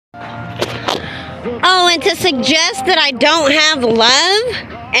Oh, and to suggest that I don't have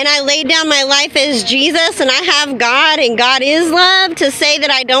love and I laid down my life as Jesus and I have God and God is love, to say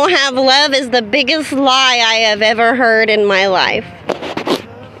that I don't have love is the biggest lie I have ever heard in my life.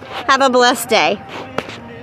 Have a blessed day.